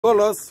Call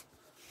us.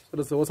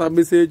 Send us a WhatsApp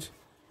message.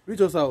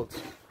 Reach us out.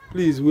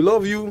 Please, we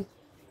love you.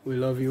 We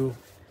love you.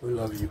 We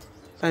love you.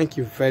 Thank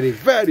you very,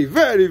 very,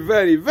 very,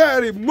 very,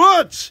 very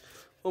much.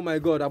 Oh my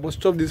God, I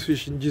must chop this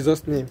fish in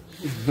Jesus' name.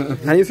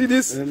 Can you see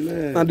this?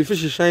 Amen. And the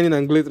fish is shining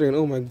and glittering.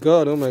 Oh my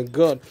God, oh my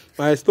God.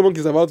 My stomach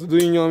is about to do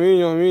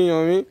yummy, yummy,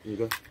 yummy.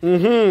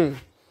 Okay.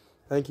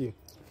 Thank you.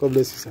 God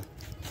bless you, sir.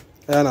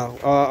 And now,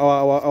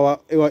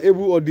 our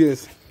able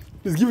audience,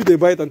 please give it a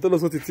bite and tell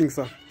us what you think,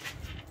 sir.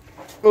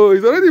 Oh,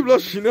 he's already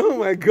blushing. Oh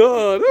my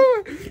God.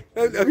 Oh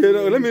my. Okay,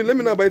 now, let me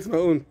now bite my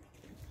own.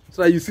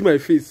 So that you see my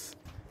face.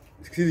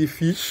 You see the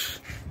fish.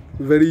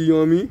 Very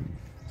yummy.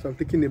 So I'm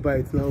taking a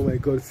bite now. Oh my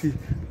God. See.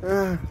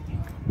 No,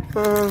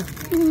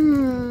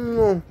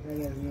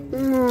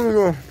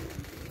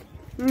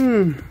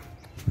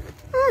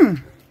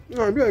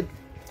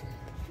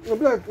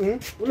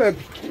 like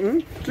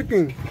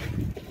chicken.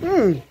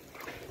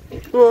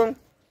 So,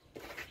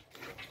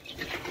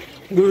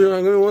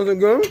 once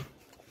again,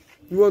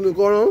 you want to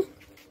call us?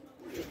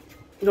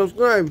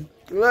 Subscribe,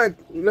 like,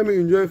 let me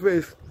enjoy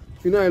first.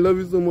 You know I love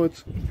you so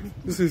much.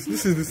 This is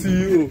the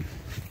CEO,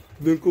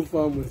 Benko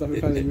Farm with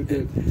African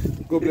Limited.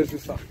 God bless you,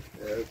 sir.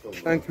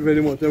 Thank you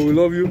very much. And we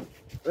love you.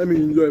 Let me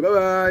enjoy. Bye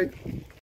bye.